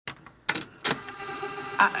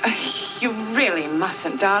You really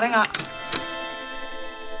mustn't, darling.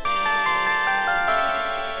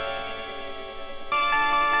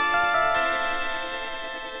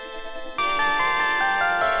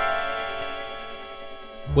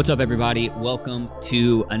 What's up, everybody? Welcome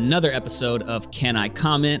to another episode of Can I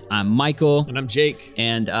Comment? I'm Michael. And I'm Jake.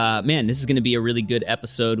 And man, this is going to be a really good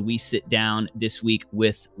episode. We sit down this week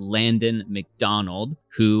with Landon McDonald,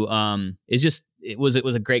 who is just, it was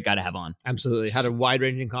a great guy to have on. Absolutely. Had a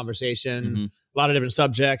wide-ranging conversation, Mm-hmm. a lot of different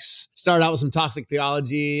subjects. Started out with some toxic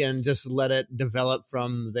theology and just let it develop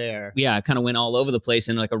from there. Yeah, it kind of went all over the place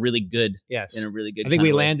in like a really good, Yes. in a really good I think kind we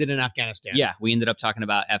of way. landed in Afghanistan. Yeah, we ended up talking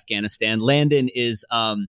about Afghanistan. Landon is,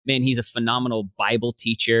 man, he's a phenomenal Bible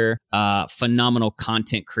teacher, phenomenal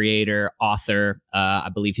content creator, author. I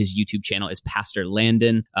believe his YouTube channel is Pastor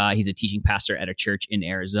Landon. He's a teaching pastor at a church in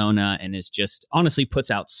Arizona and is just honestly puts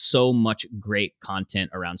out so much great content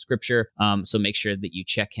around scripture. So make sure that you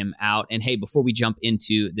check him out. And hey, before we jump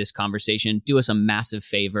into this conversation, do us a massive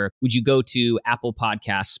favor. Would you go to Apple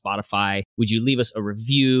Podcasts, Spotify? Would you leave us a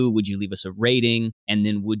review? Would you leave us a rating? And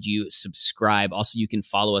then would you subscribe? Also, you can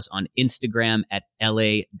follow us on Instagram at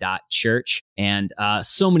la.church. And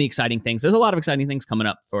so many exciting things. There's a lot of exciting things coming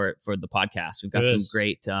up for the podcast. We've got some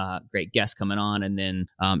great guests coming on, and then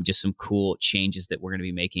just some cool changes that we're going to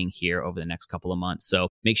be making here over the next couple of months. So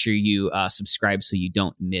make sure you subscribe so you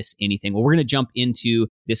don't miss anything. Well, we're going to jump into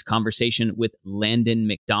this conversation with Landon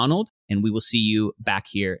McDonald, and we will see you back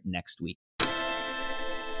here next week.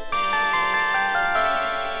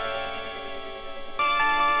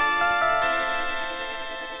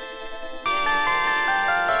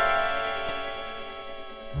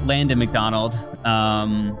 Landon McDonald,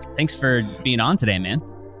 thanks for being on today, man.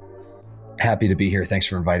 Happy to be here. Thanks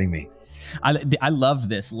for inviting me. I love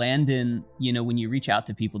this. Landon, you know, when you reach out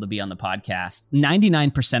to people to be on the podcast,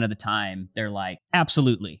 99% of the time, they're like,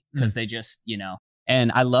 absolutely, because they just, you know.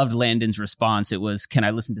 And I loved Landon's response. It was, can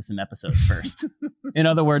I listen to some episodes first? In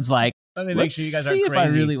other words, like, Let me make let's sure you guys see aren't if I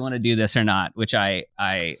crazy. really want to do this or not, which I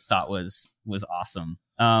thought was awesome.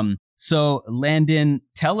 So Landon,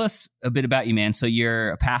 tell us a bit about you, man. So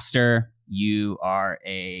you're a pastor, you are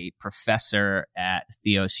a professor at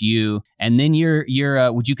Theos U, and then you're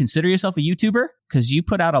would you consider yourself a YouTuber? Because you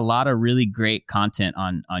put out a lot of really great content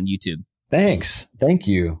on YouTube. Thanks. Thank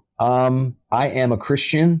you. I am a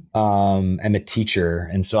Christian. I'm a teacher.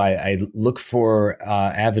 And so I look for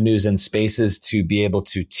avenues and spaces to be able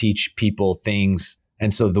to teach people things.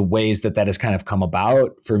 And so the ways that has kind of come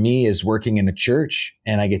about for me is working in a church,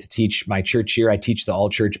 and I get to teach my church here. I teach the all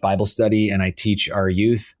church Bible study, and I teach our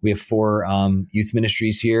youth. We have 4 youth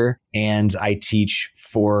ministries here, and I teach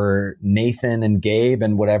for Nathan and Gabe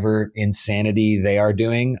and whatever insanity they are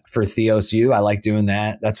doing for Theos U. I like doing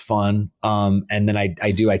that. That's fun. And then I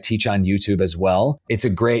teach on YouTube as well.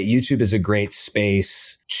 YouTube is a great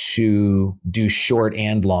space to do short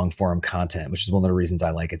and long form content, which is one of the reasons I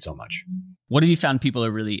like it so much. What have you found people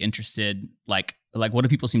are really interested, like what do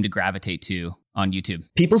people seem to gravitate to on YouTube?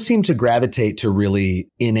 People seem to gravitate to really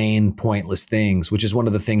inane, pointless things, which is one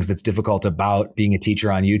of the things that's difficult about being a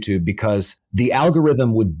teacher on YouTube, because the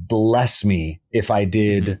algorithm would bless me if I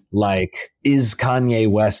did like, is Kanye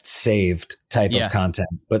West saved type of content.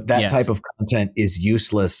 But that type of content is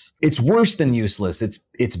useless. It's worse than useless.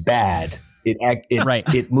 It's bad. It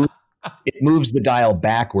moves the dial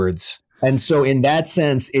backwards. And so in that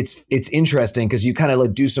sense, it's interesting because you kind of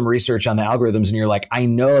like do some research on the algorithms and you're like, I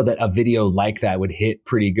know that a video like that would hit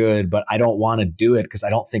pretty good, but I don't want to do it because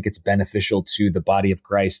I don't think it's beneficial to the body of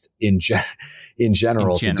Christ in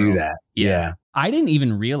general to do that. Yeah. I didn't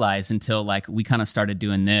even realize until like we kind of started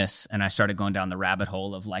doing this and I started going down the rabbit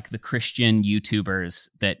hole of like the Christian YouTubers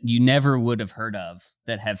that you never would have heard of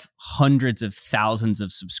that have hundreds of thousands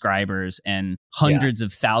of subscribers and hundreds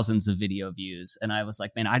of thousands of video views. And I was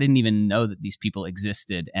like, man, I didn't even know that these people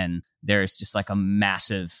existed. And there's just like a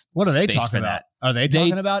massive What are they space talking for about? that. Are they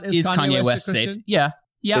talking about is Kanye West a Christian? saved? Yeah.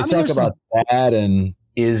 They talk about that, and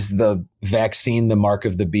is the vaccine the mark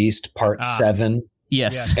of the beast, part 7.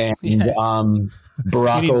 Yes. And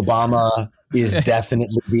Barack Obama is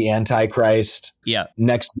definitely the Antichrist. Yeah.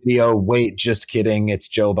 Next video, wait, just kidding. It's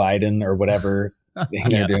Joe Biden or whatever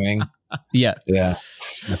they're doing. Yeah. Yeah.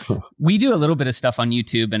 We do a little bit of stuff on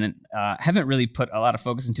YouTube and haven't really put a lot of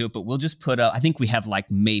focus into it, but we'll just put up, I think we have like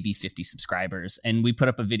maybe 50 subscribers, and we put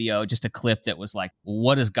up a video, just a clip that was like,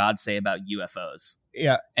 what does God say about UFOs?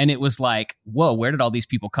 Yeah. And it was like, whoa, where did all these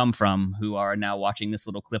people come from who are now watching this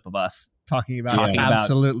little clip of us talking about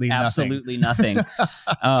absolutely nothing.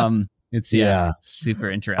 It's super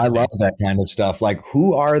interesting. I love that kind of stuff. Like,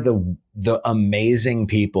 who are the amazing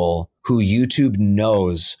people who YouTube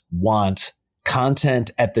knows want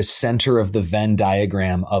content at the center of the Venn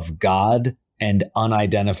diagram of God and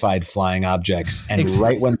unidentified flying objects. And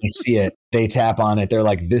right when they see it, they tap on it. They're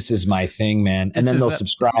like, this is my thing, man. And then they'll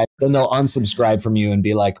subscribe. Then they'll unsubscribe from you and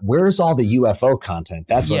be like, where's all the UFO content?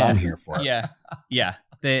 That's what I'm here for. Yeah. Yeah.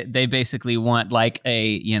 They basically want like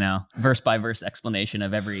a, verse by verse explanation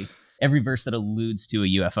of every verse that alludes to a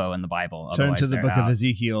UFO in the Bible. Turn to the book of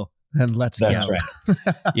Ezekiel and let's go. That's right.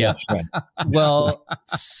 Yeah. That's right. Well,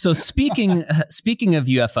 so speaking of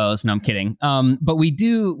UFOs, no, I'm kidding. But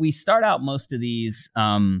we start out most of these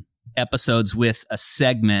episodes with a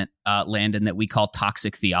segment, Landon, that we call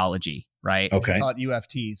toxic theology, right? Okay. Call it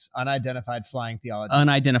UFTs, unidentified flying theology.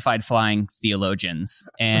 Unidentified flying theologians.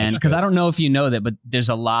 And because I don't know if you know that, but there's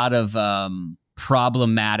a lot of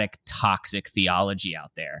problematic toxic theology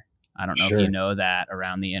out there. I don't know if you know that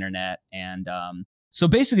around the internet. And so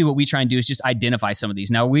basically what we try and do is just identify some of these.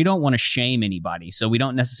 Now, we don't want to shame anybody, so we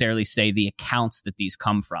don't necessarily say the accounts that these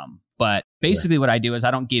come from. But basically what I do is I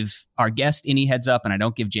don't give our guest any heads up and I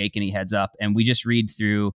don't give Jake any heads up. And we just read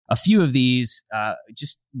through a few of these.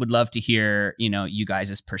 Just would love to hear, you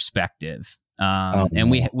guys' perspective. And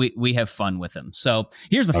we have fun with them. So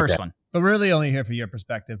here's the first one. But we're really only here for your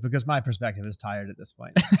perspective because my perspective is tired at this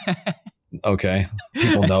point. Okay.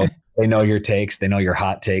 People know. They know your takes. They know your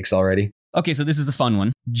hot takes already. Okay, so this is a fun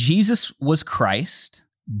one. Jesus was Christ.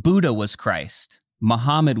 Buddha was Christ.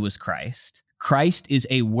 Muhammad was Christ. Christ is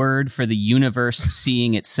a word for the universe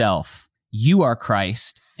seeing itself. You are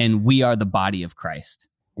Christ, and we are the body of Christ.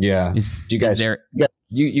 Yeah. Do you guys?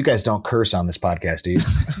 You guys don't curse on this podcast, do you?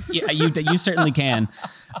 Yeah, you certainly can.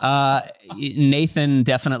 Nathan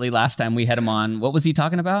definitely. Last time we had him on, what was he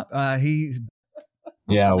talking about?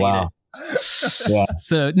 Yeah. Wow. Yeah.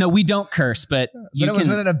 So no, we don't curse, but it was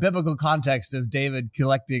within a biblical context of David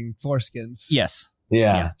collecting foreskins. Yes.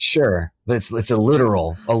 Yeah. Sure. It's a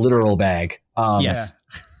literal bag. Yes.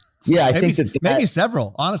 Yeah. I maybe, think maybe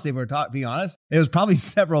several. Honestly, if we're being honest, it was probably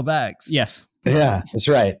several bags. Yes. Yeah, that's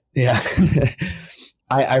right. Yeah.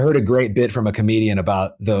 I heard a great bit from a comedian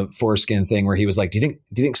about the foreskin thing where he was like, do you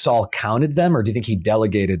think Saul counted them or do you think he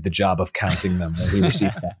delegated the job of counting them when he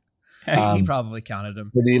received that? He probably counted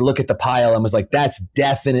them. Did he look at the pile and was like, that's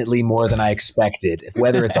definitely more than I expected.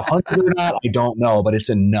 Whether it's 100 or not, I don't know, but it's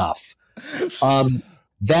enough.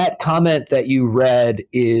 That comment that you read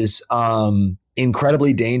is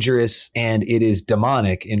incredibly dangerous and it is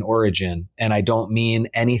demonic in origin. And I don't mean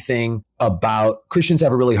anything about Christians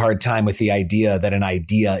have a really hard time with the idea that an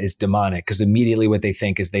idea is demonic because immediately what they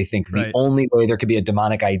think is the only way there could be a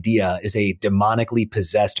demonic idea is a demonically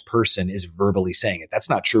possessed person is verbally saying it. That's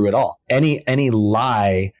not true at all. Any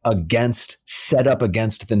lie set up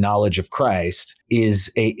against the knowledge of Christ is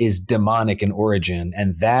demonic in origin.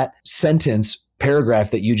 And that paragraph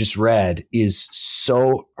that you just read is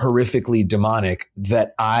so horrifically demonic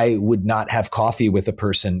that I would not have coffee with a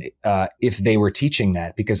person if they were teaching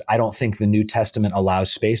that, because I don't think the New Testament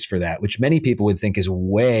allows space for that, which many people would think is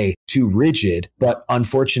way too rigid. But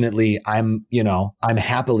unfortunately, I'm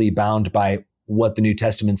happily bound by what the New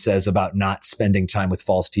Testament says about not spending time with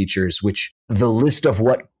false teachers, which the list of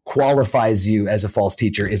what qualifies you as a false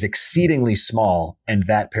teacher is exceedingly small. And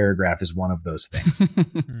that paragraph is one of those things.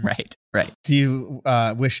 Right. Do you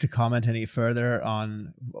wish to comment any further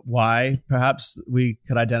on why perhaps we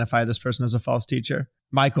could identify this person as a false teacher?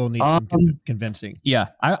 Michael needs some convincing. Yeah.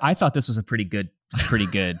 I thought this was a pretty good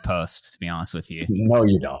post, to be honest with you. No,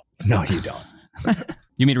 you don't. You want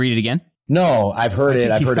me to read it again? No, I've heard it.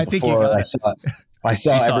 I've heard it before. I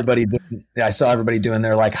saw everybody. I saw everybody doing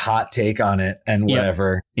their like hot take on it and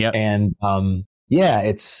whatever. Yep. And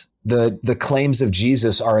it's the claims of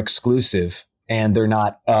Jesus are exclusive and they're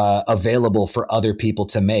not available for other people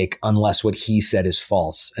to make unless what he said is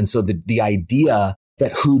false. And so the idea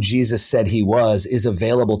that who Jesus said he was is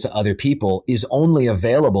available to other people is only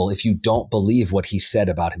available if you don't believe what he said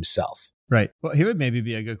about himself. Right. Well, here would maybe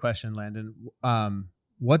be a good question, Landon.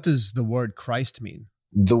 What does the word Christ mean?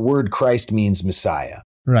 The word Christ means Messiah.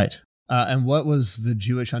 Right. And what was the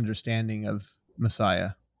Jewish understanding of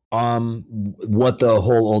Messiah? What the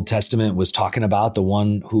whole Old Testament was talking about, the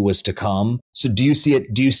one who was to come. So do you see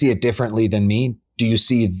it differently than me? Do you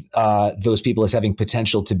see those people as having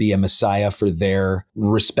potential to be a Messiah for their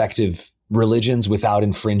respective religions without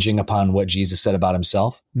infringing upon what Jesus said about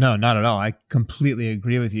himself? No, not at all. I completely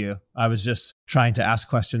agree with you. I was just trying to ask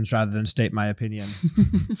questions rather than state my opinion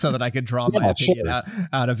so that I could draw my opinion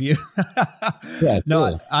out of you. Yeah,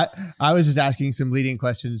 no, I was just asking some leading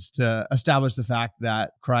questions to establish the fact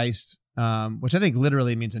that Christ which I think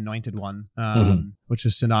literally means anointed one, which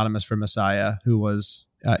is synonymous for Messiah, who was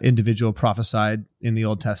individual prophesied in the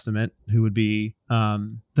Old Testament, who would be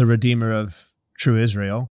the Redeemer of true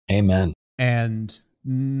Israel. Amen. And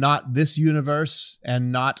not this universe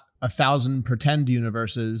and not 1,000 pretend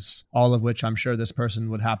universes, all of which I'm sure this person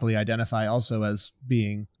would happily identify also as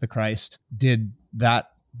being the Christ, did that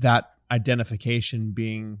identification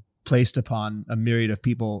being placed upon a myriad of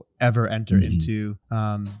people ever enter into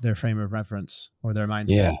their frame of reference or their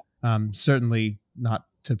mindset. Certainly not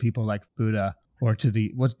to people like Buddha or to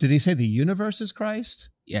what did he say? The universe is Christ?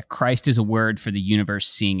 Yeah, Christ is a word for the universe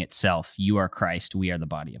seeing itself. You are Christ. We are the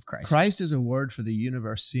body of Christ. Christ is a word for the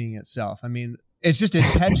universe seeing itself. I mean, it's just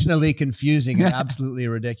intentionally confusing and absolutely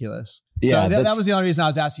ridiculous. Yeah, so that was the only reason I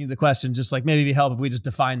was asking you the question. Just like maybe it'd help if we just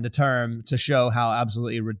define the term to show how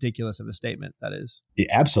absolutely ridiculous of a statement that is. Yeah,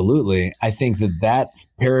 absolutely. I think that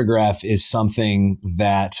paragraph is something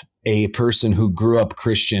that a person who grew up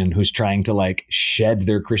Christian, who's trying to like shed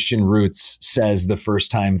their Christian roots, says the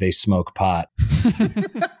first time they smoke pot.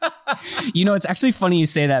 You know, it's actually funny you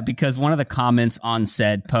say that, because one of the comments on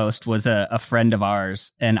said post was a friend of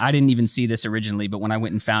ours, and I didn't even see this originally, but when I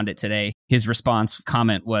went and found it today, his response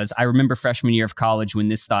comment was, "I remember freshman year of college when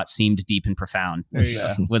this thought seemed deep and profound."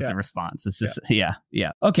 Was the response. It's just,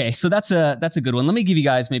 yeah. Okay, so that's a good one. Let me give you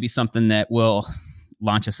guys maybe something that will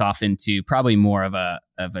launch us off into probably more of a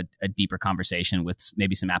deeper conversation with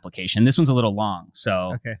maybe some application. This one's a little long,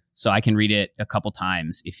 so I can read it a couple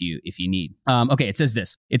times if you need. Okay, it says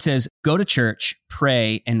this. It says, "Go to church,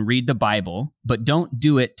 pray, and read the Bible, but don't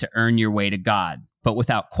do it to earn your way to God. But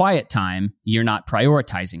without quiet time, you're not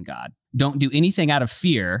prioritizing God. Don't do anything out of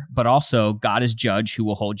fear, but also God is judge who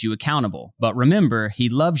will hold you accountable. But remember, he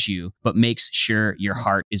loves you, but makes sure your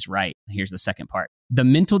heart is right." Here's the second part. "The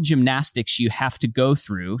mental gymnastics you have to go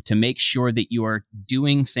through to make sure that you are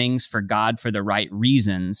doing things for God for the right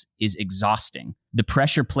reasons is exhausting. The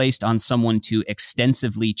pressure placed on someone to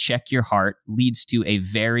extensively check your heart leads to a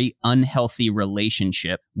very unhealthy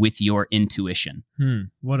relationship with your intuition."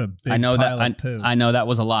 What a big I know pile of poo. I know that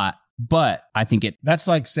was a lot, but I think that's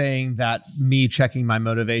like saying that me checking my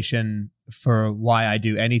motivation for why I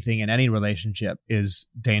do anything in any relationship is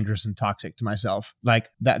dangerous and toxic to myself. Like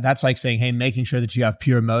that's like saying, hey, making sure that you have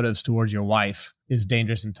pure motives towards your wife is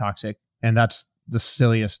dangerous and toxic. And that's the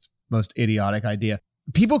silliest, most idiotic idea.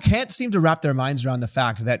 People can't seem to wrap their minds around the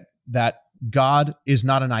fact that God is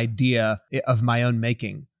not an idea of my own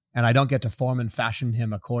making, and I don't get to form and fashion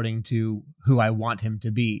him according to who I want him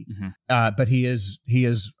to be. But he is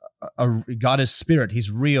God is spirit.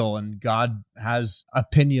 He's real, and God has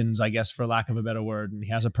opinions, I guess, for lack of a better word, and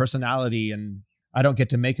he has a personality, and I don't get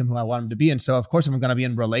to make him who I want him to be. And so, of course, if I'm going to be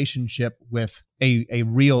in relationship with a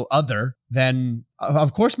real other, then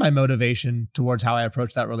of course my motivation towards how I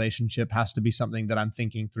approach that relationship has to be something that I'm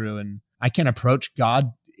thinking through. And I can't approach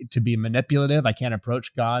God to be manipulative. I can't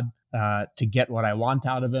approach God to get what I want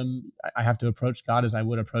out of him. I have to approach God as I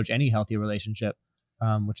would approach any healthy relationship,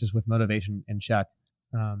 which is with motivation in check.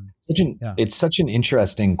 It's such an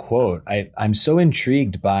interesting quote. I'm so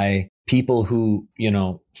intrigued by people who,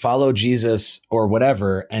 follow Jesus or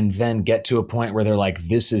whatever, and then get to a point where they're like,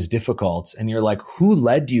 this is difficult. And you're like, who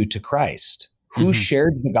led you to Christ? Who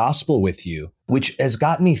shared the gospel with you? Which has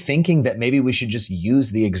got me thinking that maybe we should just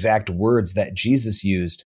use the exact words that Jesus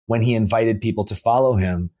used when he invited people to follow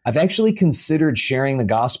him. I've actually considered sharing the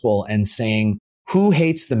gospel and saying, who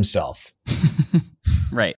hates themselves?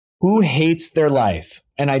 Right. Who hates their life?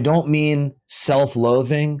 And I don't mean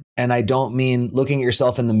self-loathing, and I don't mean looking at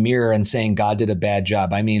yourself in the mirror and saying God did a bad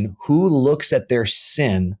job. I mean, who looks at their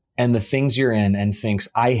sin and the things you're in and thinks,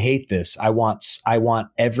 I hate this. I want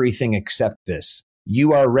everything except this.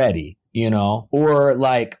 You are ready, Or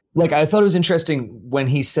like I thought it was interesting when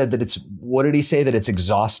he said that what did he say? That it's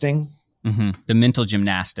exhausting? The mental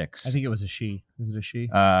gymnastics. I think it was a she. Was it a she?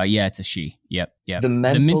 Yeah, it's a she. Yep.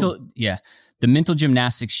 The mental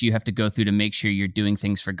gymnastics you have to go through to make sure you're doing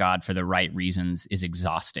things for God for the right reasons is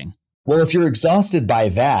exhausting. Well, if you're exhausted by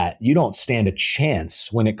that, you don't stand a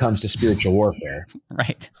chance when it comes to spiritual warfare.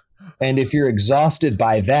 Right. And if you're exhausted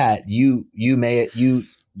by that, you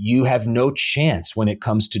have no chance when it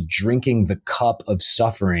comes to drinking the cup of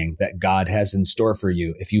suffering that God has in store for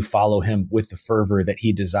you if you follow him with the fervor that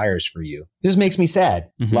he desires for you. It just makes me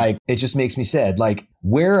sad. It just makes me sad.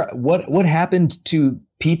 What happened to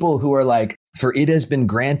people who are like, For it has been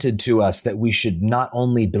granted to us that we should not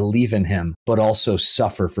only believe in him, but also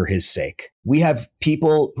suffer for his sake. We have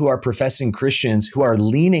people who are professing Christians who are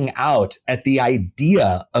leaning out at the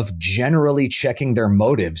idea of generally checking their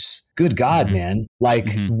motives. Good God, man. Like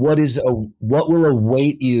what will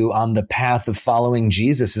await you on the path of following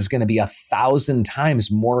Jesus is going to be 1,000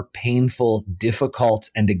 times more painful, difficult,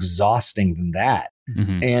 and exhausting than that.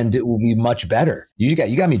 And it will be much better. You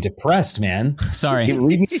got me depressed, man. Sorry.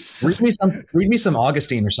 Read me some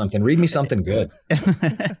Augustine or something. Read me something good.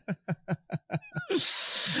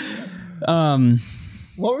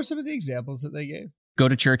 What were some of the examples that they gave? Go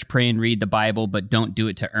to church, pray, and read the Bible, but don't do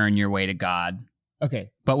it to earn your way to God.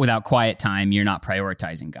 Okay. But without quiet time, you're not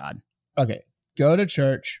prioritizing God. Okay. Go to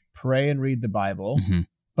church, pray, and read the Bible,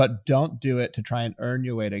 but don't do it to try and earn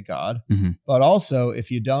your way to God. But also, if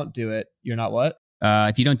you don't do it, you're not what?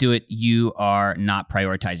 If you don't do it, you are not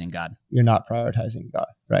prioritizing God. You're not prioritizing God.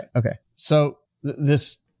 Right. Okay. So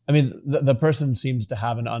the person seems to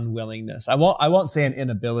have an unwillingness. I won't say an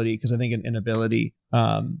inability, because I think an inability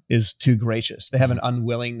is too gracious. They have an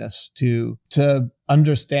unwillingness to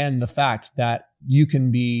understand the fact that you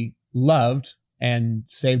can be loved and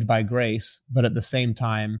saved by grace, but at the same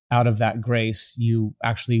time, out of that grace, you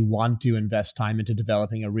actually want to invest time into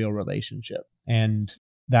developing a real relationship. And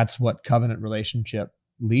that's what covenant relationship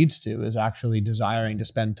leads to, is actually desiring to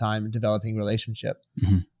spend time in developing relationship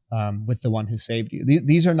with the one who saved you.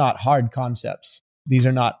 These are not hard concepts. These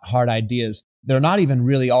are not hard ideas. They're not even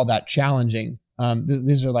really all that challenging.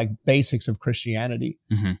 These are like basics of Christianity.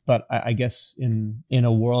 But I guess in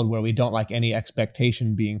a world where we don't like any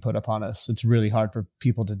expectation being put upon us, it's really hard for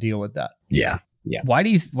people to deal with that. Yeah. Why do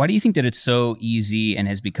you think that it's so easy and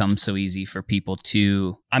has become so easy for people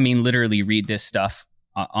to, literally read this stuff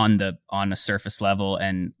on a surface level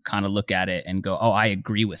and kind of look at it and go, oh, I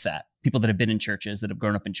agree with that? People that have been in churches, that have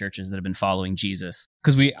grown up in churches, that have been following Jesus,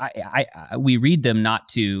 because we read them not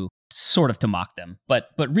to sort of to mock them, but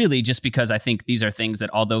really just because I think these are things that,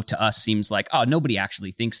 although to us seems like, oh, nobody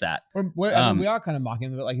actually thinks that. We are kind of mocking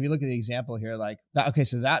them, but like if you look at the example here, like that, okay,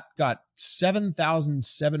 so that got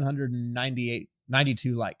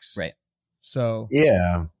 7,792 likes. Right. So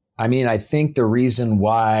yeah, I think the reason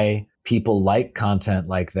why people like content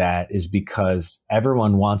like that is because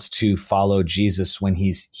everyone wants to follow Jesus when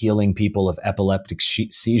he's healing people of epileptic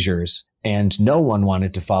seizures. And no one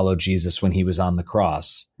wanted to follow Jesus when he was on the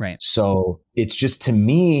cross. Right. So it's just, to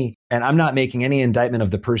me, and I'm not making any indictment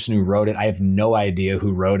of the person who wrote it. I have no idea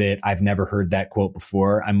who wrote it. I've never heard that quote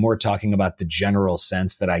before. I'm more talking about the general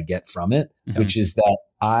sense that I get from it, which is that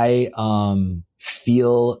I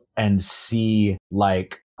feel and see,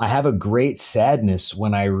 like, I have a great sadness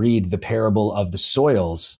when I read the parable of the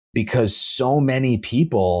soils, because so many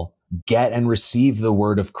people get and receive the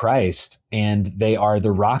word of Christ, and they are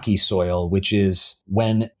the rocky soil, which is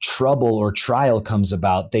when trouble or trial comes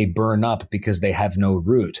about, they burn up because they have no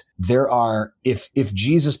root. There are, if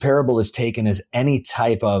Jesus' parable is taken as any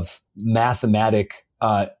type of mathematic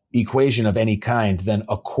equation of any kind, then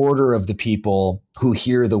a quarter of the people who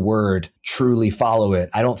hear the word truly follow it.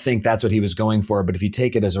 I don't think that's what he was going for, but if you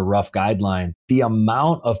take it as a rough guideline, the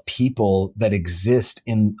amount of people that exist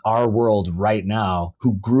in our world right now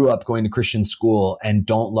who grew up going to Christian school and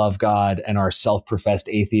don't love God and are self-professed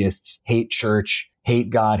atheists, hate church, hate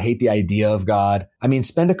God, hate the idea of God.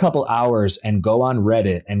 Spend a couple hours and go on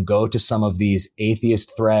Reddit and go to some of these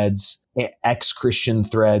atheist threads, ex-Christian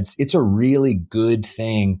threads. It's a really good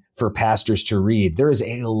thing for pastors to read. There is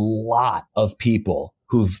a lot of people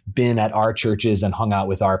who've been at our churches and hung out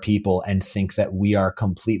with our people and think that we are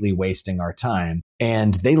completely wasting our time.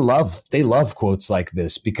 And they love quotes like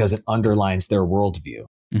this because it underlines their worldview.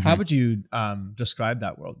 How would you describe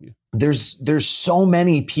that worldview? There's so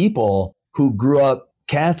many people who grew up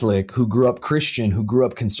Catholic, who grew up Christian, who grew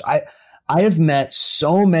up I have met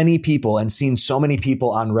so many people and seen so many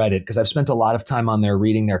people on Reddit, because I've spent a lot of time on there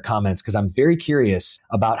reading their comments, because I'm very curious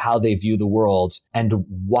about how they view the world and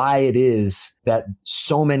why it is that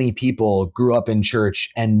so many people grew up in church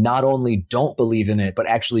and not only don't believe in it, but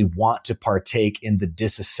actually want to partake in the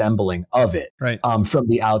disassembling of it from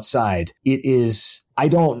the outside. It is, I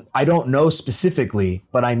don't know specifically,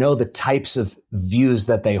 but I know the types of views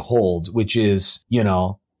that they hold, which is,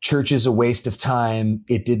 church is a waste of time.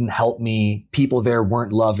 It didn't help me. People there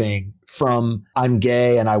weren't loving. from I'm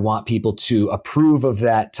gay and I want people to approve of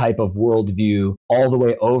that type of worldview, all the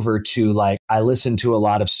way over to like, I listened to a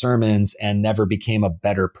lot of sermons and never became a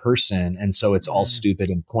better person. And so it's all stupid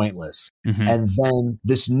and pointless. And then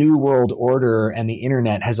this new world order and the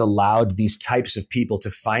internet has allowed these types of people to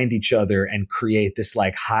find each other and create this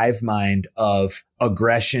like hive mind of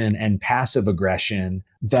aggression and passive aggression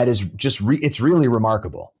that is just, it's really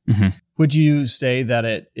remarkable. Would you say that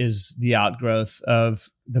it is the outgrowth of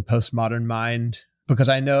the postmodern mind? Because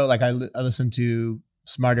I know, like, I listen to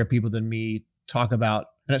smarter people than me talk about,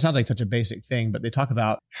 and it sounds like such a basic thing, but they talk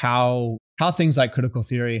about how things like critical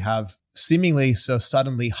theory have seemingly so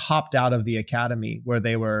suddenly hopped out of the academy where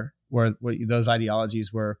those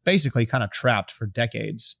ideologies were basically kind of trapped for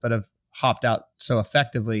decades, but have hopped out so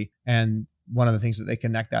effectively. And one of the things that they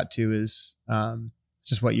connect that to is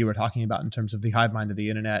just what you were talking about in terms of the hive mind of the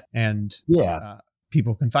internet. And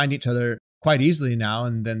people can find each other quite easily now.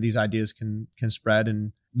 And then these ideas can spread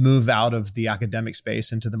and move out of the academic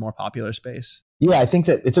space into the more popular space. Yeah, I think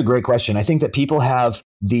that it's a great question. I think that people have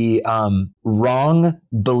the wrong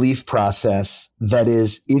belief process. That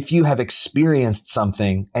is, if you have experienced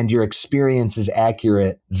something and your experience is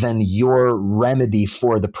accurate, then your remedy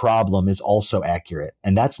for the problem is also accurate.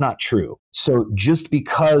 And that's not true. So just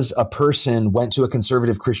because a person went to a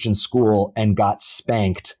conservative Christian school and got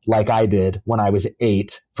spanked like I did when I was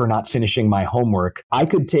 8 for not finishing my homework, I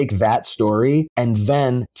could take that story and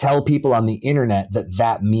then tell people on the internet that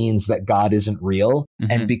that means that God isn't real.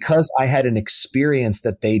 And because I had an experience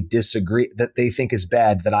that they disagree, that they think is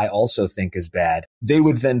bad, that I also think is bad, they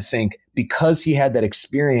would then think, because he had that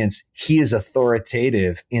experience, he is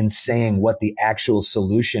authoritative in saying what the actual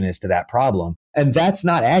solution is to that problem. And that's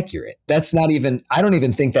not accurate. That's not even, I don't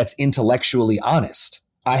even think that's intellectually honest.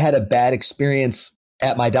 I had a bad experience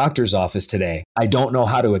at my doctor's office today. I don't know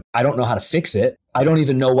how to fix it. I don't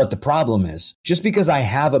even know what the problem is. Just because I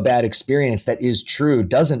have a bad experience that is true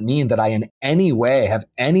doesn't mean that I in any way have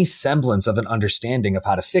any semblance of an understanding of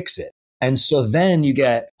how to fix it. And so then you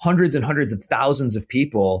get hundreds and hundreds of thousands of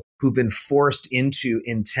people who've been forced into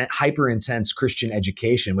hyper intense Christian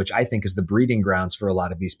education, which I think is the breeding grounds for a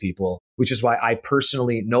lot of these people, which is why I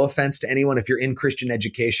personally, no offense to anyone, if you're in Christian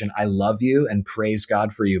education, I love you and praise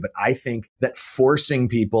God for you. But I think that forcing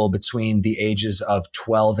people between the ages of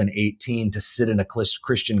 12 and 18 to sit in a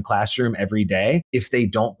Christian classroom every day, if they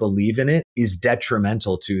don't believe in it, is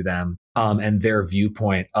detrimental to them. And their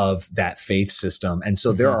viewpoint of that faith system. And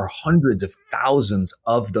so there are hundreds of thousands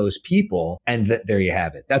of those people. And there you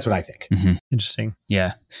have it. That's what I think. Interesting.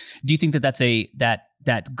 Yeah. Do you think that that's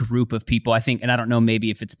that group of people, I think, and I don't know, maybe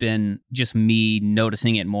if it's been just me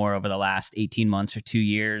noticing it more over the last 18 months or 2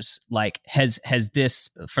 years, like has this,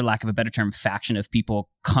 for lack of a better term, faction of people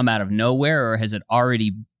come out of nowhere, or has it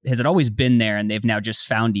always been there and they've now just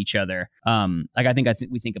found each other? I think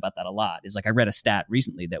we think about that a lot. Is like, I read a stat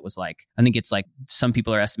recently that was like, I think it's like some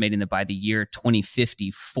people are estimating that by the year 2050,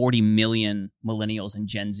 40 million millennials and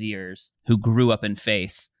Gen Zers who grew up in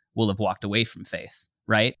faith will have walked away from faith.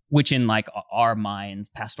 Right? Which in like our minds,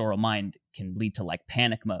 pastoral mind, can lead to like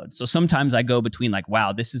panic mode. So sometimes I go between like,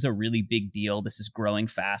 wow, this is a really big deal. This is growing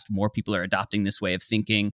fast. More people are adopting this way of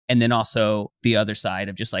thinking. And then also the other side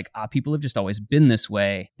of just like, people have just always been this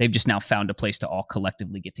way. They've just now found a place to all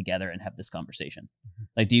collectively get together and have this conversation.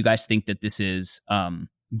 Like, do you guys think that this is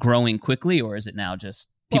growing quickly, or is it now just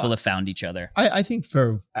people have found each other? I think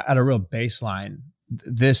at a real baseline,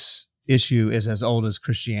 this issue is as old as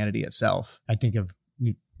Christianity itself. I think of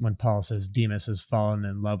when Paul says Demas has fallen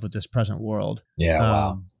in love with this present world. Yeah,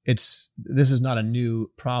 wow. This is not a new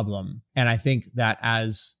problem. And I think that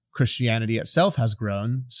as Christianity itself has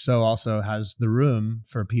grown, so also has the room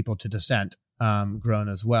for people to dissent grown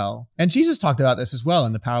as well. And Jesus talked about this as well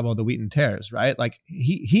in the parable of the wheat and tares, right? Like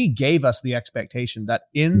he gave us the expectation that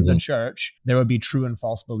in the church, there would be true and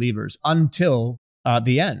false believers until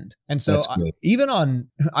the end. And so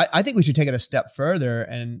I think we should take it a step further,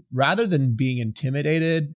 and rather than being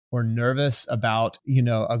intimidated or nervous about,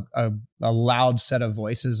 a loud set of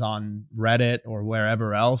voices on Reddit or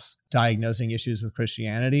wherever else diagnosing issues with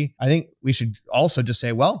Christianity, I think we should also just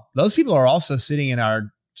say, well, those people are also sitting in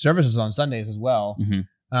our services on Sundays as well.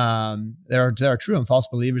 There are true and false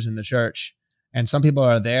believers in the church, and some people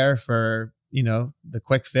are there for, the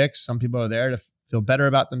quick fix. Some people are there to feel better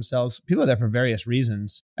about themselves. People are there for various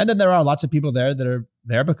reasons. And then there are lots of people there that are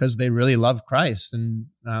there because they really love Christ and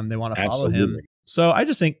they want to follow him. So I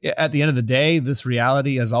just think at the end of the day, this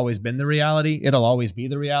reality has always been the reality. It'll always be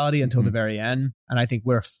the reality until the very end. And I think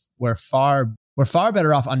we're far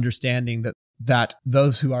better off understanding that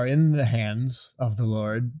those who are in the hands of the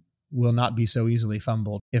Lord will not be so easily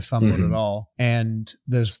fumbled, if fumbled at all. And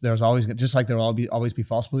there's always, just like there will always be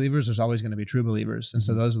false believers, there's always going to be true believers. And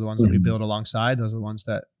so those are the ones that we build alongside. Those are the ones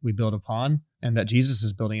that we build upon and that Jesus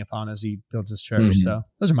is building upon as he builds his church. So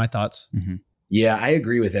those are my thoughts. Yeah, I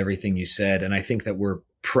agree with everything you said. And I think that we're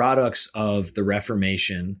products of the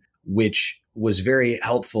Reformation, which was very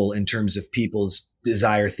helpful in terms of people's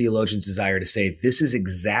theologians' desire to say, this is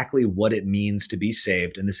exactly what it means to be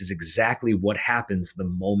saved. And this is exactly what happens the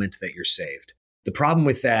moment that you're saved. The problem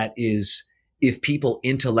with that is if people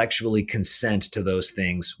intellectually consent to those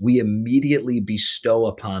things, we immediately bestow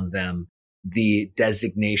upon them the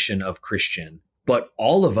designation of Christian. But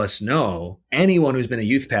all of us know, anyone who's been a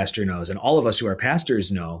youth pastor knows, and all of us who are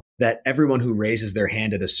pastors know, that everyone who raises their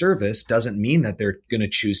hand at a service doesn't mean that they're going to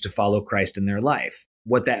choose to follow Christ in their life.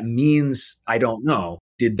 What that means, I don't know.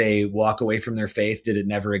 Did they walk away from their faith? Did it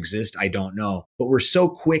never exist? I don't know. But we're so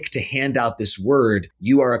quick to hand out this word,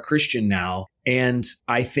 you are a Christian now. And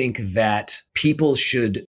I think that people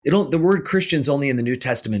should, the word Christian's only in the New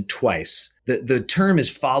Testament twice. The term is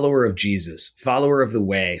follower of Jesus, follower of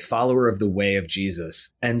the way of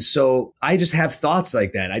Jesus. And so I just have thoughts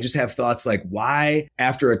like that. I just have thoughts like, why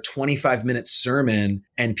after a 25-minute sermon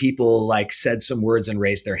and people like said some words and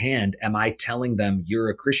raised their hand, am I telling them you're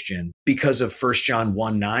a Christian? Because of 1 John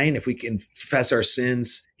 1:9, if we confess our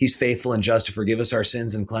sins, he's faithful and just to forgive us our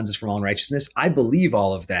sins and cleanse us from all unrighteousness. I believe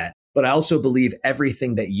all of that. But I also believe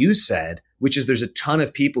everything that you said, which is there's a ton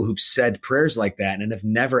of people who've said prayers like that and have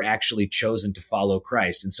never actually chosen to follow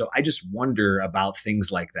Christ. And so I just wonder about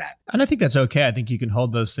things like that. And I think that's okay. I think you can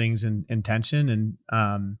hold those things in tension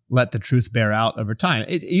and let the truth bear out over time.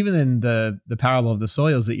 Even in the parable of the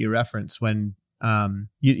soils that you reference, when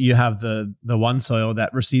you have the one soil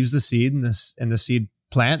that receives the seed and the seed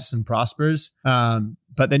plants and prospers.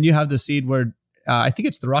 But then you have the seed where I think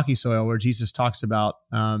it's the rocky soil where Jesus talks about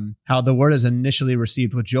how the word is initially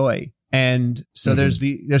received with joy. And so there's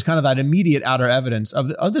kind of that immediate outer evidence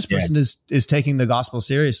of this person is taking the gospel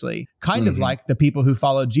seriously, kind of like the people who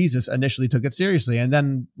followed Jesus initially took it seriously. And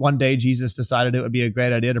then one day Jesus decided it would be a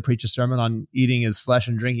great idea to preach a sermon on eating his flesh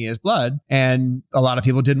and drinking his blood. And a lot of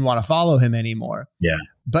people didn't want to follow him anymore. Yeah.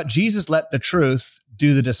 But Jesus let the truth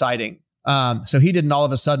do the deciding. So he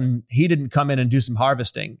didn't come in and do some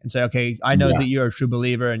harvesting and say, okay, I know that you're a true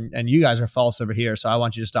believer and you guys are false over here. So I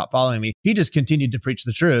want you to stop following me. He just continued to preach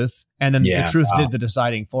the truth. And then the truth did the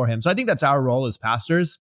deciding for him. So I think that's our role as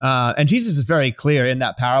pastors. And Jesus is very clear in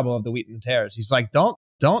that parable of the wheat and the tares. He's like, don't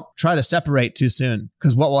try to separate too soon,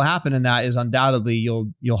 because what will happen in that is undoubtedly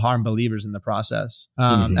you'll harm believers in the process.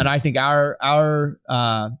 And I think our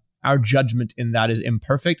judgment in that is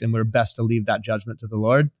imperfect, and we're best to leave that judgment to the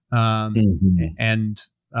Lord. And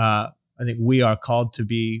I think we are called to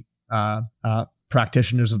be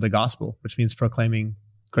practitioners of the gospel, which means proclaiming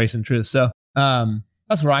grace and truth. So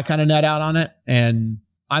that's where I kind of net out on it. And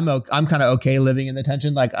I'm kind of okay living in the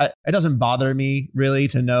tension. Like it doesn't bother me really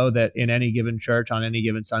to know that in any given church on any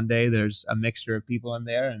given Sunday, there's a mixture of people in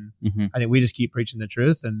there. And I think we just keep preaching the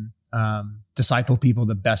truth and disciple people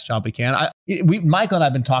the best job we can. Michael and I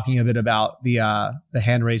have been talking a bit about the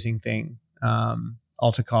hand raising thing,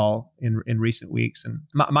 altar call in recent weeks. And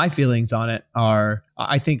my feelings on it are,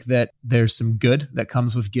 I think that there's some good that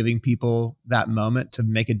comes with giving people that moment to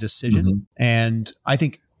make a decision. And I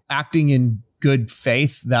think acting in good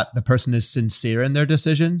faith that the person is sincere in their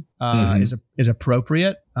decision is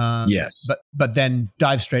appropriate. Yes. But then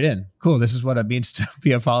dive straight in. Cool. This is what it means to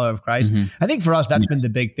be a follower of Christ. I think for us, that's been the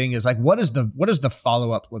big thing is like, what does the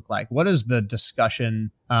follow-up look like? What does the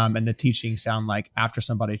discussion and the teaching sound like after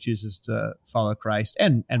somebody chooses to follow Christ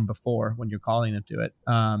and before when you're calling them to it?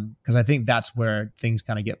 Because I think that's where things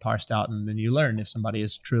kind of get parsed out and then you learn if somebody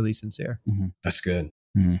is truly sincere. That's good.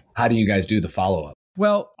 How do you guys do the follow-up?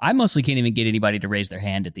 Well, I mostly can't even get anybody to raise their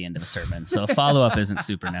hand at the end of a sermon. So follow-up isn't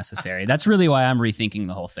super necessary. That's really why I'm rethinking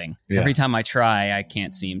the whole thing. Yeah. Every time I try, I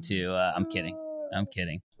can't seem to. I'm kidding.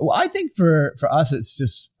 Well, I think for us, it's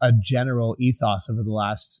just a general ethos over the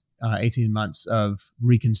last 18 months of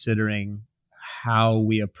reconsidering how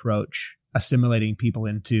we approach assimilating people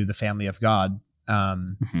into the family of God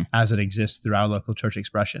as it exists through our local church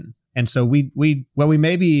expression. And so we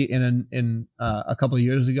maybe in a couple of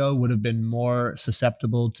years ago would have been more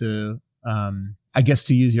susceptible to, I guess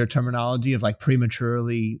to use your terminology of like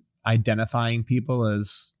prematurely identifying people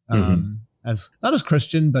as not as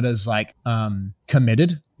Christian, but as like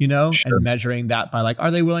committed, and measuring that by like, are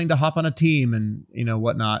they willing to hop on a team and,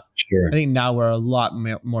 whatnot. Sure. I think now we're a lot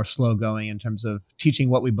more slow going in terms of teaching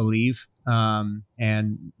what we believe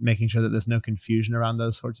and making sure that there's no confusion around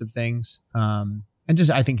those sorts of things. And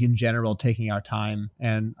just, I think in general, taking our time,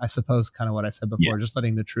 and I suppose kind of what I said before, just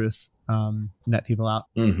letting the truth net people out.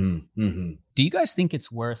 Do you guys think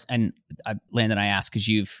it's worth, and Landon, I ask because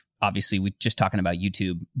you've obviously, we just talking about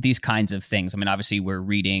YouTube, these kinds of things. I mean, obviously we're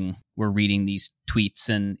reading these tweets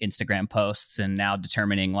and Instagram posts and now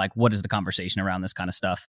determining like, what is the conversation around this kind of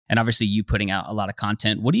stuff? And obviously you putting out a lot of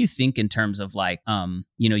content. What do you think in terms of like,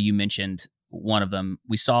 you mentioned one of them,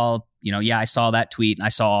 we saw, I saw that tweet and I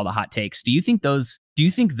saw all the hot takes. Do you think those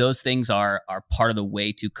things are part of the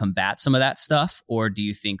way to combat some of that stuff? Or do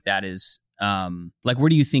you think that is, where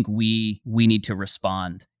do you think we need to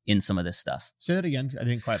respond in some of this stuff? Say that again. I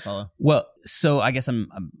didn't quite follow. Well, so I guess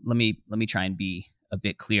let me try and be a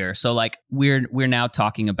bit clear. So like we're now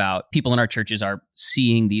talking about people in our churches are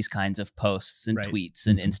seeing these kinds of posts and tweets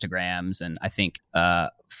and Instagrams. And I think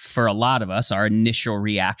for a lot of us, our initial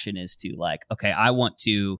reaction is to like, okay, I want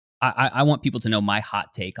people to know my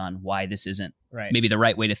hot take on why this isn't maybe the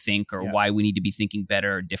right way to think, or why we need to be thinking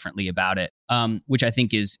better or differently about it, which I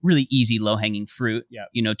think is really easy, low-hanging fruit,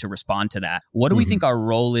 to respond to that. What do we think our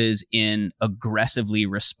role is in aggressively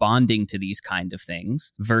responding to these kind of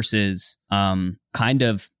things versus kind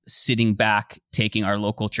of sitting back, taking our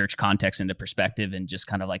local church context into perspective and just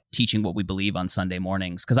kind of like teaching what we believe on Sunday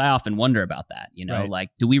mornings? Because I often wonder about that, like,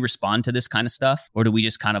 do we respond to this kind of stuff, or do we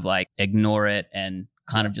just kind of like ignore it and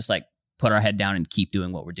kind of just like put our head down and keep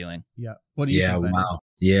doing what we're doing? Yeah. What do you think? Wow.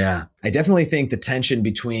 Yeah. I definitely think the tension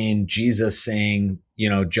between Jesus saying,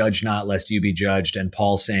 judge not lest you be judged, and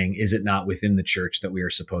Paul saying, is it not within the church that we are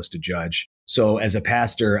supposed to judge? So as a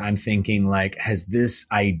pastor, I'm thinking like, has this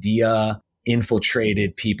idea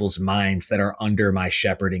infiltrated people's minds that are under my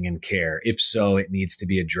shepherding and care? If so, it needs to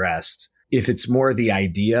be addressed. If it's more the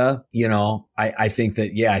idea, I think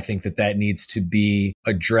that needs to be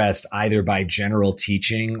addressed either by general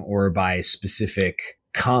teaching or by specific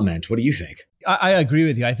comment. What do you think? I agree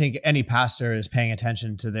with you. I think any pastor is paying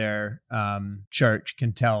attention to their church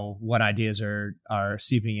can tell what ideas are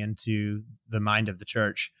seeping into the mind of the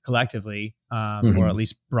church collectively, or at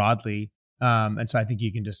least broadly. And so I think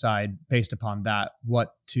you can decide based upon that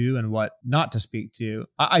what to and what not to speak to.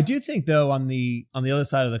 I do think, though, on the other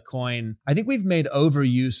side of the coin, I think we've made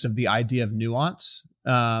overuse of the idea of nuance.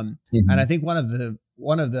 And I think one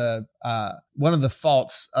of the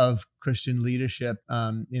faults of Christian leadership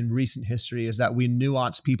in recent history is that we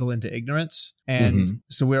nuance people into ignorance, and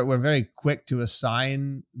so we're very quick to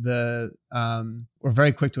assign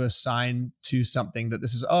to something that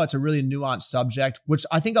this is, it's a really nuanced subject, which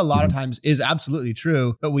I think a lot of times is absolutely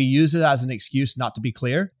true, but we use it as an excuse not to be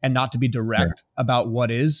clear and not to be direct about what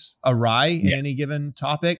is awry in any given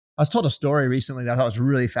topic. I was told a story recently that I thought was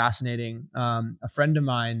really fascinating. A friend of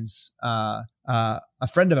mine's, a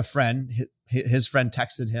friend of a friend, his friend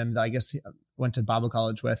texted him that I guess he went to Bible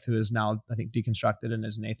college with, who is now, I think, deconstructed and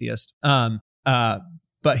is an atheist.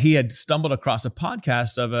 But he had stumbled across a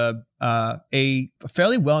podcast of a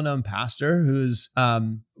fairly well-known pastor who's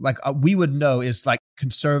we would know is like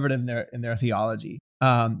conservative in their theology.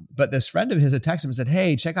 But this friend of his had texted him and said,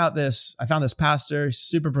 "Hey, check out this. I found this pastor,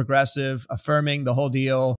 super progressive, affirming the whole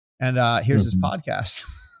deal. And here's his podcast."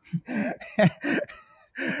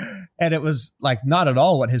 And it was like not at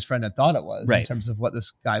all what his friend had thought it was in terms of what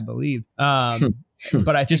this guy believed.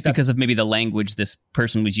 But I think just because of maybe the language this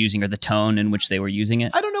person was using or the tone in which they were using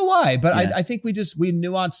it. I don't know why, but I think we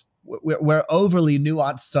nuance. We're overly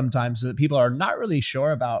nuanced sometimes, so that people are not really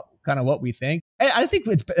sure about kind of what we think. And I think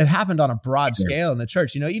it happened on a broad scale in the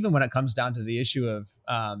church. Even when it comes down to the issue of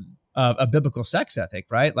a biblical sex ethic,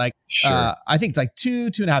 right? Like, I think like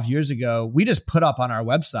 2.5 years ago, we just put up on our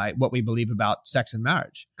website what we believe about sex and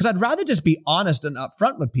marriage. Because I'd rather just be honest and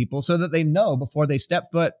upfront with people so that they know before they step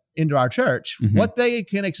foot into our church what they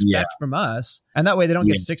can expect from us. And that way they don't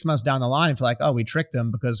get 6 months down the line and feel like, oh, we tricked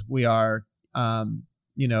them because we are,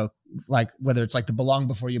 like whether it's like the belong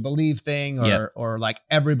before you believe thing or like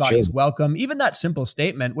everybody's welcome. Even that simple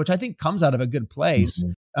statement, which I think comes out of a good place,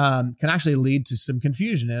 can actually lead to some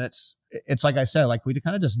confusion. And it's like I said, like we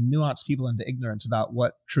kind of just nuance people into ignorance about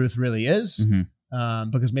what truth really is.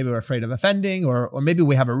 Because maybe we're afraid of offending, or maybe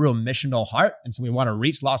we have a real missional heart, and so we want to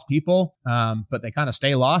reach lost people, but they kind of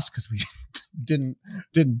stay lost because we didn't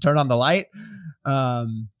turn on the light. I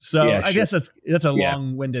guess that's a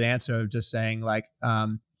long-winded answer of just saying like,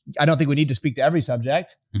 I don't think we need to speak to every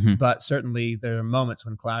subject, but certainly there are moments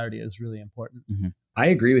when clarity is really important. I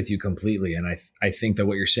agree with you completely, and I think that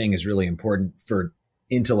what you're saying is really important for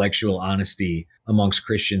intellectual honesty amongst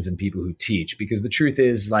Christians and people who teach, because the truth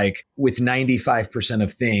is, like, with 95%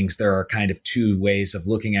 of things, there are kind of two ways of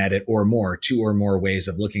looking at it, or two or more ways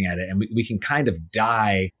of looking at it. And we can kind of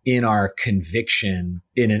die in our conviction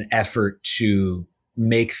in an effort to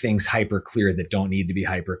make things hyper clear that don't need to be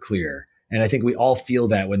hyper clear. And I think we all feel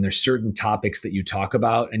that when there's certain topics that you talk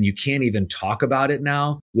about and you can't even talk about it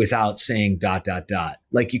now without saying ...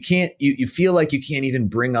 Like you feel like you can't even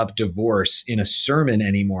bring up divorce in a sermon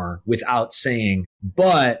anymore without saying,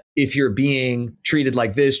 but if you're being treated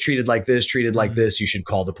like this, treated like this, treated like this, you should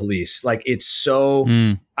call the police. Like it's so,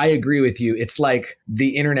 I agree with you. It's like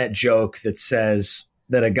the internet joke that says,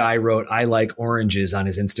 that a guy wrote, "I like oranges" on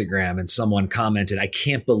his Instagram, and someone commented, "I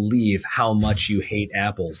can't believe how much you hate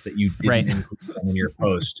apples that you didn't include them in your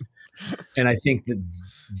post." And I think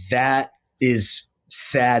that is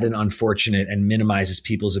sad and unfortunate and minimizes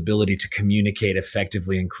people's ability to communicate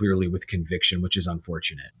effectively and clearly with conviction, which is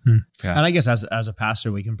unfortunate. And I guess as a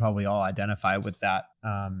pastor, we can probably all identify with that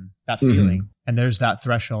feeling. And there's that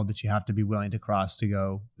threshold that you have to be willing to cross to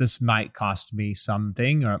go, this might cost me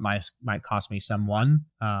something, or it might cost me someone.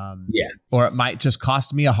 Or it might just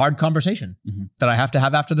cost me a hard conversation that I have to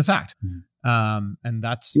have after the fact. And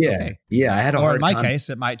that's okay. Yeah, I had or in my case,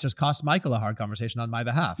 it might just cost Michael a hard conversation on my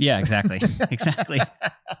behalf. Yeah, exactly. Exactly.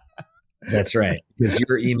 That's right. Because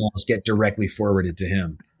your emails get directly forwarded to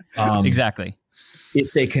him. Exactly.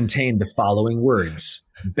 If they contain the following words: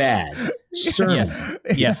 bad, sermon,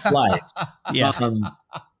 life. Yeah.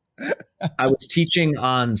 I was teaching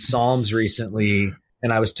on Psalms recently,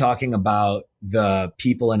 and I was talking about the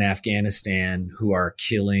people in Afghanistan who are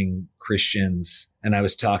killing Christians. And I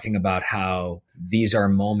was talking about how these are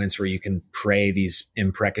moments where you can pray these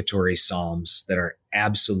imprecatory psalms that are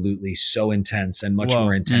absolutely so intense and much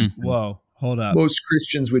more intense. Whoa. Hold up. Most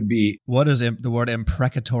Christians would be. What does the word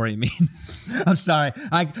imprecatory mean? I'm sorry.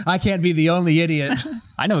 I can't be the only idiot.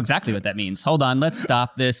 I know exactly what that means. Hold on. Let's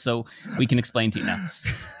stop this so we can explain to you now.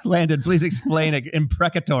 Landon, please explain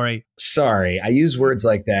imprecatory. Sorry. I use words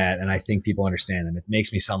like that and I think people understand them. It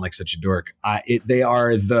makes me sound like such a dork. They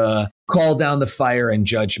are the call down the fire and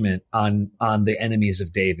judgment on the enemies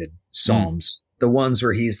of David Psalms. The ones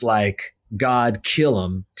where he's like, God, kill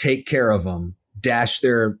them, take care of them, dash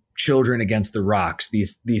their children against the rocks,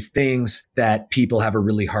 these things that people have a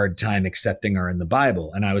really hard time accepting are in the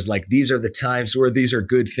Bible. And I was like, these are the times where these are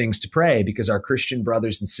good things to pray because our Christian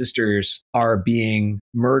brothers and sisters are being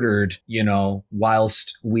murdered,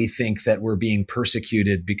 whilst we think that we're being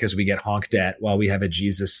persecuted because we get honked at while we have a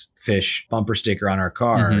Jesus fish bumper sticker on our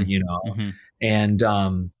car,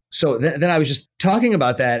 And so then I was just talking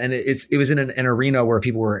about that, and it was in an arena where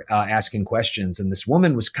people were asking questions, and this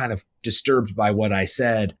woman was kind of disturbed by what I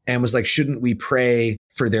said and was like, shouldn't we pray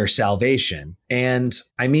for their salvation? And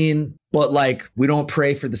I mean, but like, we don't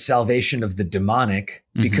pray for the salvation of the demonic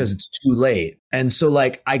because it's too late. And so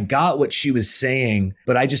like, I got what she was saying,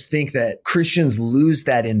 but I just think that Christians lose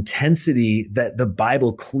that intensity that the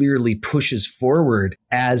Bible clearly pushes forward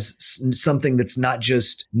as something that's not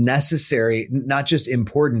just necessary, not just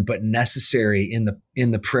important, but necessary in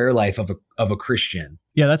the prayer life of a Christian.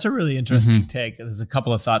 Yeah, that's a really interesting take. There's a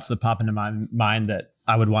couple of thoughts that pop into my mind that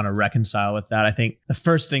I would want to reconcile with that. I think the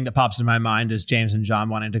first thing that pops in my mind is James and John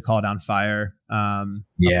wanting to call down fire upon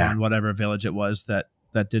whatever village it was that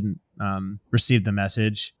didn't receive the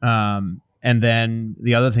message. And then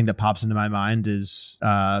the other thing that pops into my mind is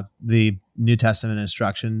the New Testament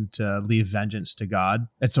instruction to leave vengeance to God.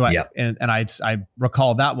 And so I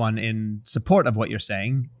recall that one in support of what you're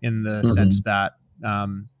saying, in the sense that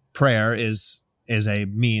prayer is a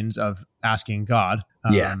means of asking God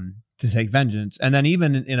to take vengeance. And then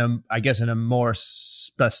even in a more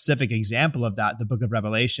specific example of that, the book of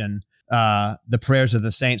Revelation, the prayers of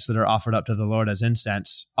the saints that are offered up to the Lord as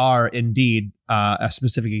incense are indeed a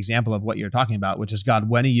specific example of what you're talking about, which is, God,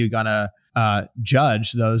 when are you going to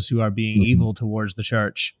judge those who are being evil towards the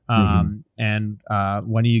church? And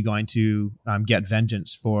when are you going to get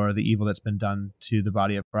vengeance for the evil that's been done to the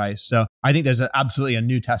body of Christ? So I think there's absolutely a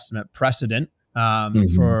New Testament precedent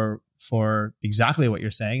for exactly what you're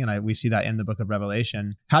saying. And we see that in the book of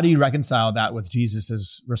Revelation. How do you reconcile that with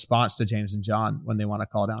Jesus's response to James and John when they want to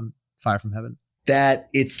call down fire from heaven? That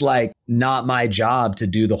it's like not my job to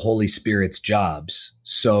do the Holy Spirit's jobs.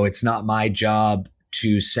 So it's not my job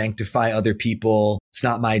to sanctify other people. It's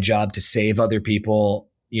not my job to save other people.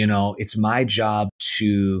 It's my job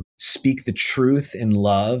to speak the truth in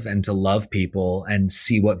love and to love people and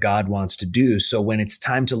see what God wants to do. So when it's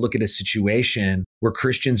time to look at a situation where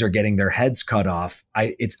Christians are getting their heads cut off,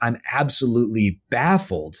 I'm absolutely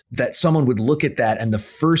baffled that someone would look at that and the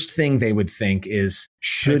first thing they would think is,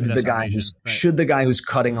 should the guy who's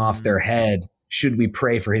cutting off their head, should we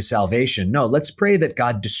pray for his salvation? No, let's pray that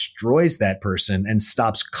God destroys that person and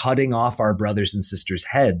stops cutting off our brothers and sisters'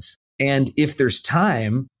 heads. And if there's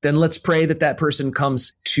time, then let's pray that person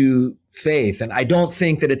comes to faith. And I don't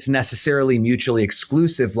think that it's necessarily mutually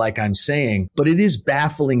exclusive, like I'm saying, but it is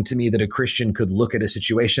baffling to me that a Christian could look at a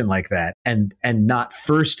situation like that and not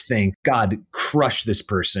first think, God, crush this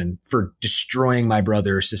person for destroying my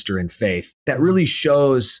brother or sister in faith. That really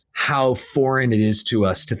shows how foreign it is to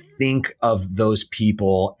us to think of those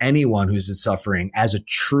people, anyone who's suffering, as a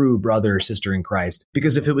true brother or sister in Christ.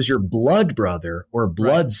 Because if it was your blood brother or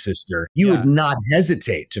blood sister, you would not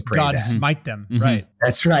hesitate to pray God that. smite them. Mm-hmm. Right.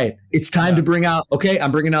 That's right. It's time to bring out,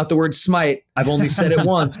 I'm bringing out the word smite. I've only said it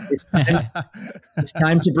once. It's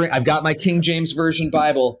time to bring, I've got my King James Version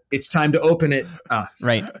Bible. It's time to open it.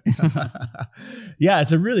 Right. Yeah,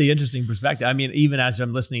 it's a really interesting perspective. I mean, even as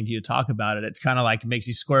I'm listening to you talk about it, it's kind of like it makes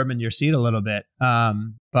you squirm in your seat a little bit.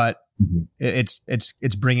 But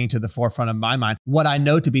it's bringing to the forefront of my mind what I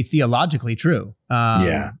know to be theologically true.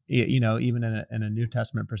 You know, even in a New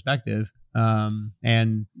Testament perspective.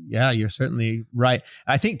 And yeah, you're certainly right.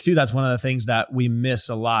 I think too, that's one of the things that we miss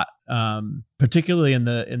a lot, particularly in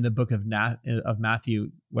the book of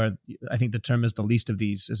Matthew, where I think the term is the least of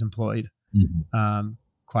these is employed.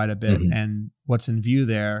 Quite a bit. And what's in view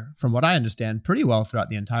there, from what I understand pretty well throughout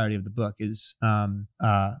the entirety of the book, is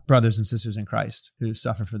brothers and sisters in Christ who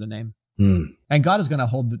suffer for the name. And God is going to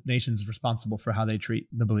hold the nations responsible for how they treat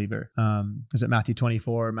the believer. Is it Matthew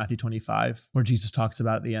 24, Matthew 25, where Jesus talks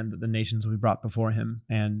about at the end that the nations will be brought before him,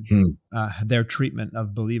 and their treatment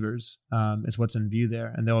of believers is what's in view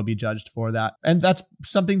there, and they will be judged for that. And that's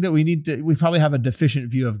something that we probably have a deficient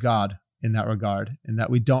view of God in that regard, in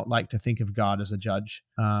that we don't like to think of God as a judge.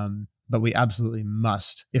 But we absolutely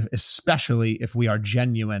must, especially if we are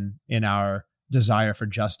genuine in our desire for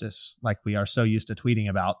justice, like we are so used to tweeting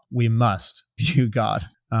about, we must view God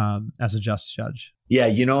as a just judge. Yeah,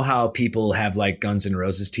 you know how people have like Guns N'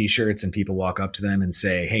 Roses t-shirts and people walk up to them and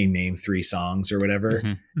say, hey, name 3 songs or whatever.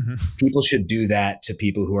 People should do that to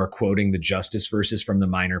people who are quoting the justice verses from the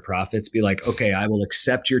Minor Prophets. Be like, okay, I will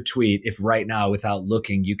accept your tweet if right now, without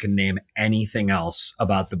looking, you can name anything else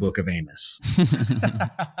about the book of Amos.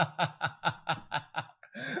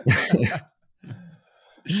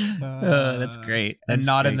 That's great. And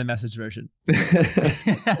not in the Message version.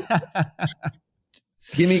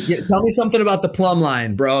 Tell me something about the plumb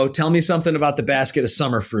line, bro. Tell me something about the basket of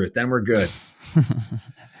summer fruit. Then we're good.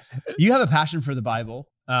 You have a passion for the Bible.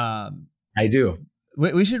 I do.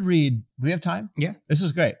 We should read. Do we have time? Yeah. This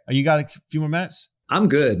is great. You got a few more minutes? I'm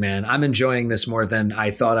good, man. I'm enjoying this more than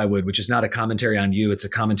I thought I would, which is not a commentary on you. It's a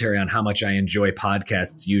commentary on how much I enjoy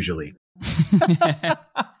podcasts usually.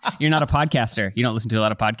 You're not a podcaster. You don't listen to a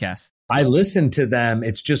lot of podcasts. I listen to them.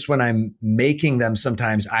 It's just when I'm making them,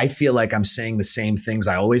 sometimes I feel like I'm saying the same things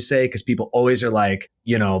I always say because people always are like,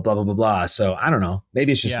 you know, blah, blah, blah, blah. So I don't know.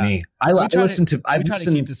 Maybe it's just me. I listen to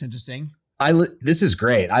keep this interesting. This is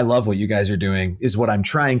great. I love what you guys are doing, is what I'm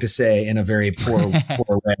trying to say in a very poor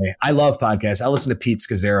way. I love podcasts. I listen to Pete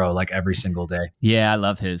Scazzero like every single day. Yeah, I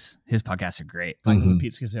love his podcasts are great. Michael's a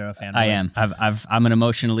Pete Scazzero fan. I am. I'm an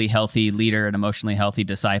emotionally healthy leader, an emotionally healthy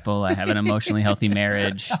disciple. I have an emotionally healthy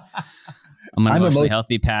marriage. I'm an emotionally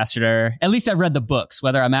healthy pastor. At least I've read the books.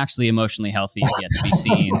 Whether I'm actually emotionally healthy is yet to be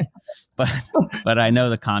seen. But I know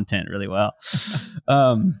the content really well.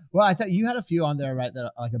 Well, I thought you had a few on there, right?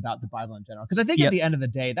 That like about the Bible in general, because I think at the end of the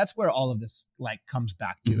day, that's where all of this like comes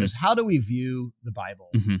back to is how do we view the Bible?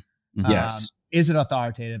 Yes. Is it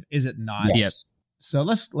authoritative? Is it not? Yes. So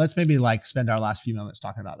let's maybe like spend our last few moments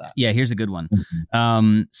talking about that. Yeah, here's a good one.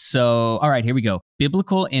 So, all right, here we go.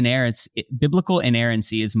 Biblical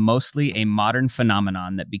inerrancy is mostly a modern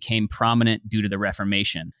phenomenon that became prominent due to the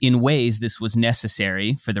Reformation. In ways, this was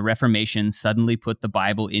necessary, for the Reformation suddenly put the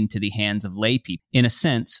Bible into the hands of lay people. In a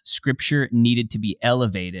sense, Scripture needed to be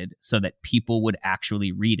elevated so that people would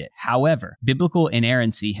actually read it. However, biblical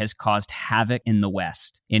inerrancy has caused havoc in the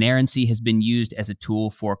West. Inerrancy has been used as a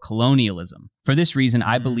tool for colonialism. For this reason,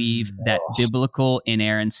 I believe that biblical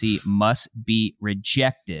inerrancy must be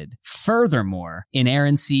rejected. Furthermore,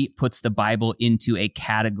 inerrancy puts the Bible into a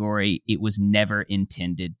category it was never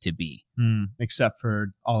intended to be. Except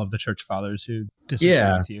for all of the church fathers who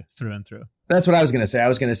disagree with you through and through. That's what I was going to say. I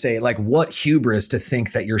was going to say, like, what hubris to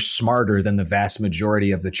think that you're smarter than the vast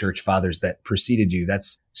majority of the church fathers that preceded you.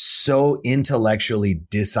 That's so intellectually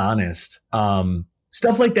dishonest.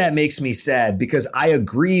 Stuff like that makes me sad because I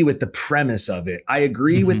agree with the premise of it. I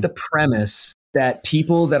agree with the premise that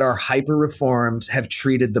people that are hyper-reformed have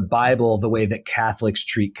treated the Bible the way that Catholics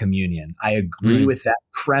treat communion. I agree with that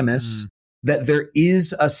premise. that there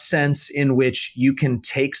is a sense in which you can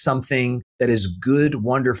take something that is good,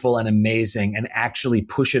 wonderful, and amazing and actually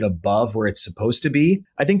push it above where it's supposed to be.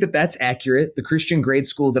 I think that that's accurate. The Christian grade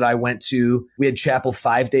school that I went to, we had chapel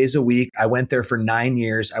 5 days a week. I went there for 9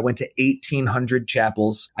 years. I went to 1,800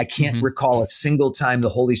 chapels. I can't recall a single time the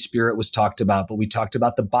Holy Spirit was talked about, but we talked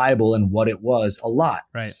about the Bible and what it was a lot.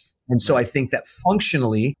 Right. And so I think that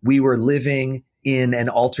functionally we were living in an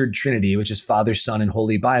altered Trinity, which is Father, Son, and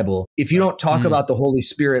Holy Bible. If you don't talk about the Holy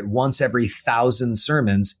Spirit once every 1,000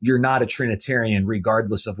 sermons, you're not a Trinitarian,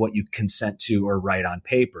 regardless of what you consent to or write on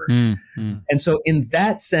paper. And so in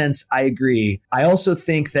that sense, I agree. I also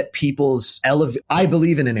think that I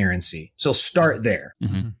believe in inerrancy. So start there.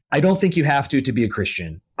 I don't think you have to be a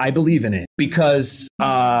Christian. I believe in it because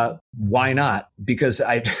why not? Because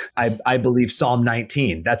I believe Psalm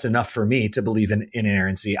 19. That's enough for me to believe in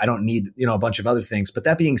inerrancy. I don't need a bunch of other things. But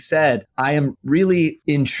that being said, I am really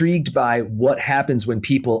intrigued by what happens when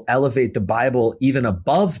people elevate the Bible even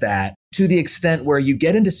above that, to the extent where you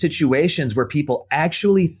get into situations where people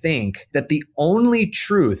actually think that the only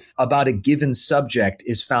truth about a given subject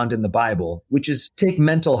is found in the Bible, which is, take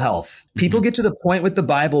mental health. People get to the point with the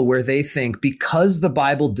Bible where they think because the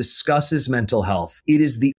Bible discusses mental health, it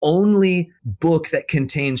is the only book that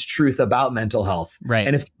contains truth about mental health. Right.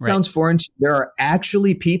 And if it sounds foreign, there are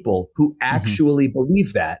actually people who actually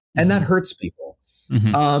believe that, and that hurts people.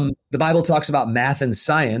 The Bible talks about math and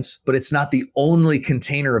science, but it's not the only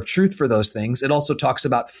container of truth for those things. It also talks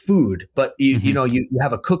about food, but you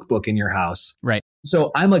have a cookbook in your house. Right.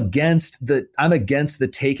 So I'm against the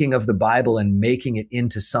taking of the Bible and making it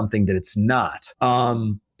into something that it's not.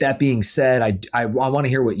 That being said, I want to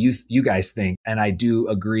hear what you guys think. And I do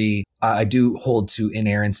agree. I do hold to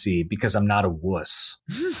inerrancy because I'm not a wuss.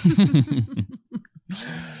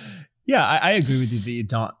 Yeah, I agree with you that you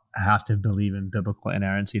don't have to believe in biblical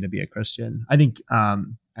inerrancy to be a Christian. I think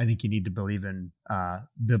you need to believe in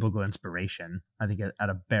biblical inspiration. I think at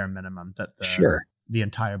a bare minimum that the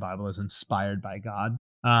entire Bible is inspired by God.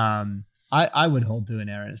 I would hold to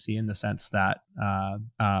inerrancy in the sense that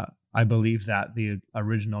I believe that the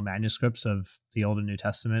original manuscripts of the Old and New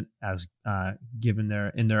Testament, as given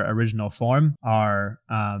in their original form, are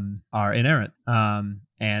inerrant.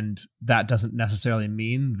 And that doesn't necessarily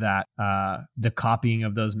mean that the copying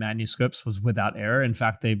of those manuscripts was without error. In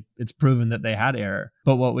fact, it's proven that they had error.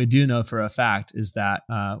 But what we do know for a fact is that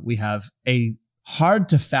we have a hard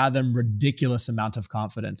to fathom, ridiculous amount of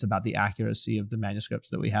confidence about the accuracy of the manuscripts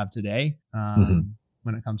that we have today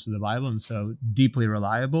when it comes to the Bible. And so deeply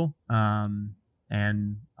reliable.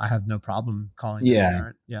 And I have no problem calling it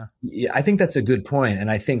inerrant. Yeah, I think that's a good point.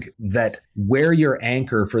 And I think that where your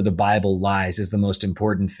anchor for the Bible lies is the most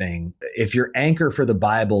important thing. If your anchor for the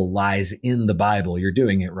Bible lies in the Bible, you're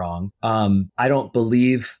doing it wrong. I don't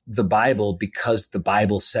believe the Bible because the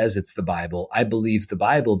Bible says it's the Bible. I believe the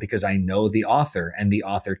Bible because I know the author, and the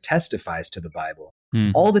author testifies to the Bible.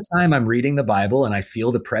 All the time I'm reading the Bible and I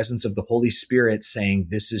feel the presence of the Holy Spirit saying,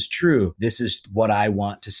 this is true. This is what I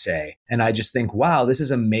want to say. And I just think, wow, this is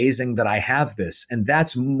amazing that I have this. And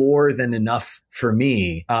that's more than enough for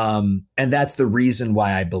me. And that's the reason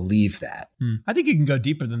why I believe that. I think you can go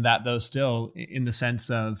deeper than that, though, still, in the sense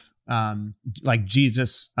of like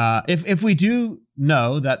Jesus. If we do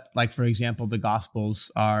know that, like, for example, the Gospels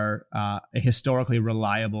are historically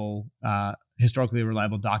reliable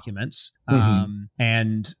documents,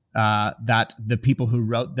 and that the people who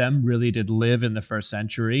wrote them really did live in the first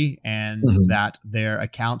century, and that their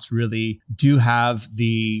accounts really do have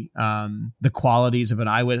the qualities of an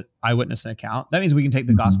eyewitness account. That means we can take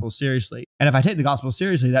the gospel seriously. And if I take the gospel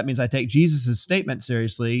seriously, that means I take Jesus' statement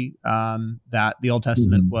seriously, that the Old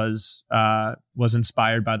Testament was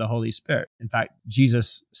inspired by the Holy Spirit. In fact,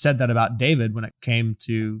 Jesus said that about David when it came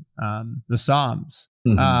to the Psalms.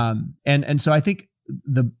 And so I think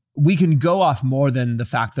we can go off more than the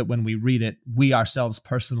fact that when we read it, we ourselves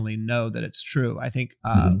personally know that it's true. I think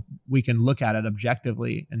we can look at it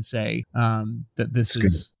objectively and say that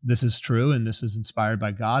this is true, and this is inspired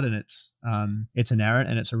by God, and it's inerrant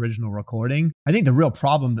in its original recording. I think the real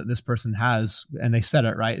problem that this person has, and they said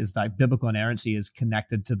it right, is that biblical inerrancy is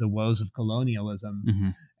connected to the woes of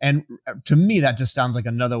colonialism. And to me, that just sounds like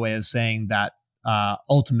another way of saying that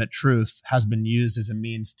ultimate truth has been used as a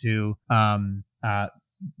means to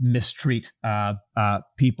mistreat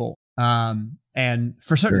people. And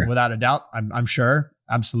for certain, without a doubt, I'm sure,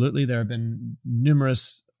 absolutely, there have been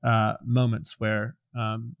numerous moments where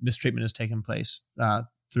mistreatment has taken place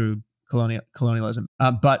through colonialism.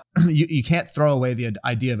 But you can't throw away the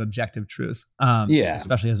idea of objective truth,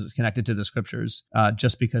 especially as it's connected to the scriptures,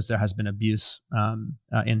 just because there has been abuse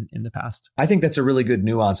in the past. I think that's a really good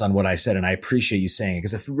nuance on what I said, and I appreciate you saying it,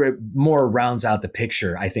 because if it more rounds out the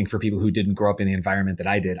picture, I think for people who didn't grow up in the environment that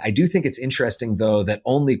I did. I do think it's interesting, though, that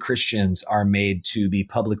only Christians are made to be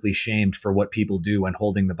publicly shamed for what people do when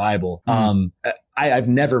holding the Bible. I've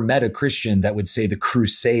never met a Christian that would say the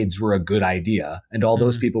Crusades were a good idea and all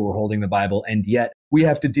those people were holding the Bible. And yet we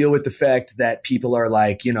have to deal with the fact that people are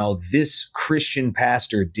like, this Christian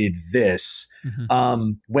pastor did this.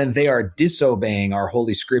 When they are disobeying our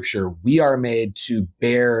Holy Scripture, we are made to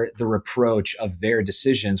bear the reproach of their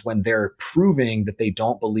decisions when they're proving that they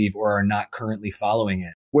don't believe or are not currently following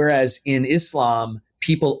it. Whereas in Islam,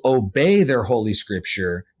 people obey their Holy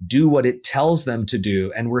Scripture, do what it tells them to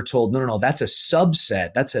do. And we're told, no, that's a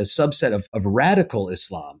subset. That's a subset of radical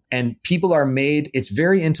Islam. And people are made, it's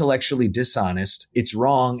very intellectually dishonest. It's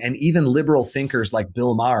wrong. And even liberal thinkers like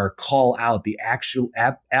Bill Maher call out the actual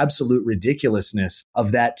absolute ridiculousness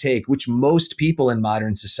of that take, which most people in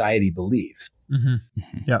modern society believe.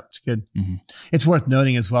 Yeah, it's good. It's worth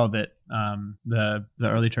noting as well that the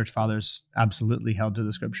early church fathers absolutely held to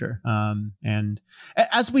the scripture. And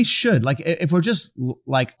as we should, like, if we're just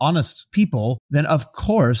like honest people, then of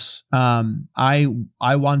course, I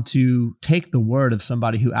want to take the word of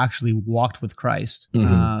somebody who actually walked with Christ.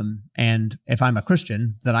 And if I'm a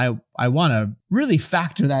Christian, then I want to really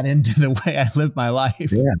factor that into the way I live my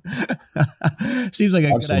life. Seems like a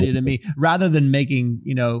good idea to me, rather than making,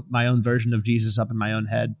 my own version of Jesus up in my own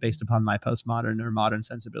head based upon my postmodern or modern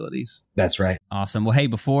sensibilities. That's right. Awesome. Well, hey,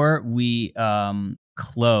 before we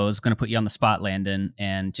close, going to put you on the spot, Landon,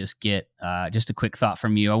 and just get just a quick thought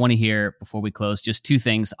from you. I want to hear, before we close, just two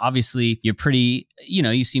things. Obviously, you're pretty,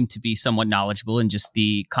 you seem to be somewhat knowledgeable in just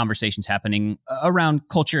the conversations happening around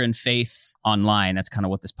culture and faith online. That's kind of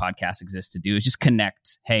what this podcast exists to do, is just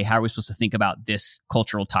connect. Hey, how are we supposed to think about this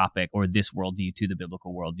cultural topic or this worldview to the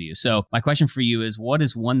biblical worldview? So my question for you is, what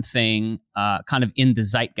is one thing kind of in the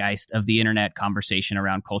zeitgeist of the internet conversation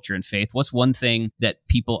around culture and faith? What's one thing that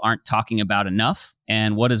people aren't talking about enough?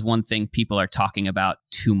 And what is one thing people are talking about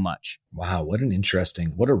too much? Wow, what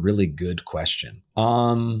a really good question.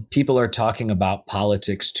 People are talking about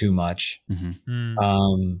politics too much.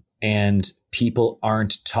 And people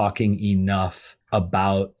aren't talking enough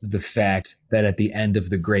about the fact that at the end of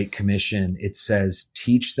the Great Commission, it says,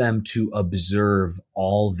 teach them to observe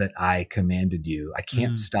all that I commanded you. I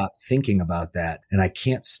can't stop thinking about that. And I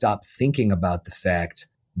can't stop thinking about the fact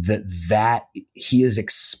that he is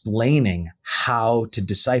explaining how to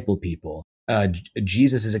disciple people.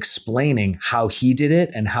 Jesus is explaining how he did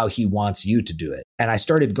it and how he wants you to do it. And I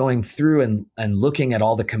started going through and looking at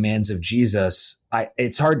all the commands of Jesus.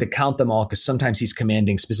 It's hard to count them all because sometimes he's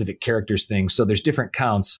commanding specific characters things. So there's different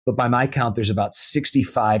counts, but by my count, there's about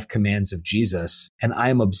 65 commands of Jesus. And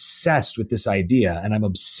I'm obsessed with this idea. And I'm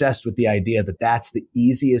obsessed with the idea that that's the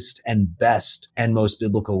easiest and best and most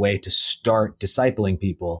biblical way to start discipling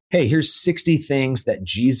people. Hey, here's 60 things that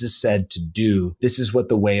Jesus said to do. This is what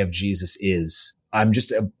the way of Jesus is. I'm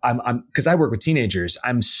because I work with teenagers.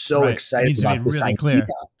 I'm so excited about this idea. Clear.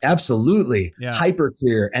 Absolutely. Yeah. Hyper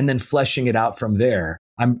clear. And then fleshing it out from there.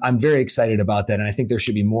 I'm very excited about that. And I think there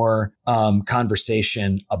should be more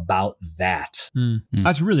conversation about that.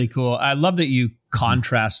 That's really cool. I love that you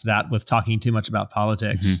contrast that with talking too much about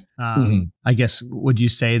politics. I guess, would you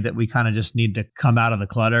say that we kind of just need to come out of the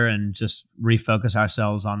clutter and just refocus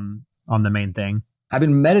ourselves on the main thing? I've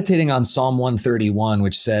been meditating on Psalm 131,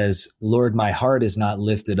 which says, Lord, my heart is not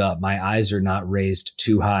lifted up. My eyes are not raised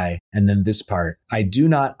too high. And then this part, I do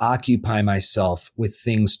not occupy myself with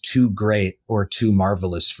things too great or too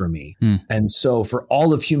marvelous for me. And so for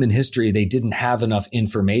all of human history, they didn't have enough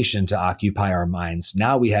information to occupy our minds.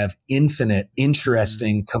 Now we have infinite,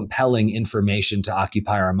 interesting, compelling information to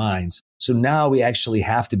occupy our minds. So now we actually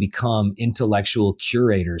have to become intellectual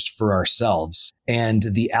curators for ourselves. And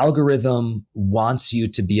the algorithm wants you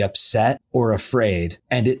to be upset or afraid,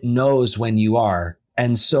 and it knows when you are.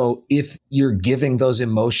 And so if you're giving those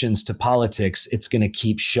emotions to politics, it's going to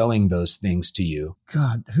keep showing those things to you.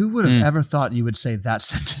 God, who would have ever thought you would say that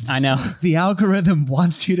sentence? I know. The algorithm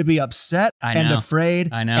wants you to be upset and afraid,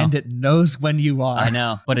 and it knows when you are. I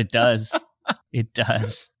know, but it does. It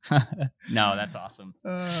does. No, that's awesome.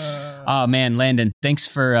 Oh man, Landon, thanks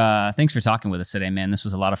for talking with us today, man. This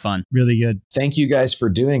was a lot of fun. Really good. Thank you guys for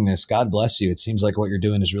doing this. God bless you. It seems like what you're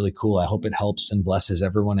doing is really cool. I hope it helps and blesses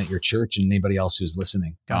everyone at your church and anybody else who's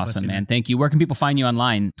listening. Awesome, man. Thank you. Where can people find you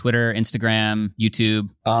online? Twitter, Instagram, YouTube?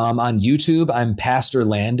 On YouTube, I'm Pastor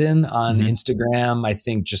Landon. On Instagram, I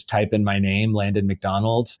think just type in my name, Landon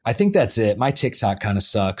McDonald. I think that's it. My TikTok kind of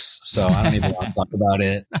sucks, so I don't even want to talk about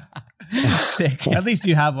it. Sick. At least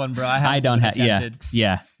you have one, bro. I don't have.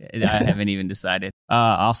 Yeah. I haven't even decided.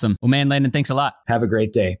 Awesome. Well, man, Landon, thanks a lot. Have a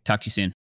great day. Talk to you soon.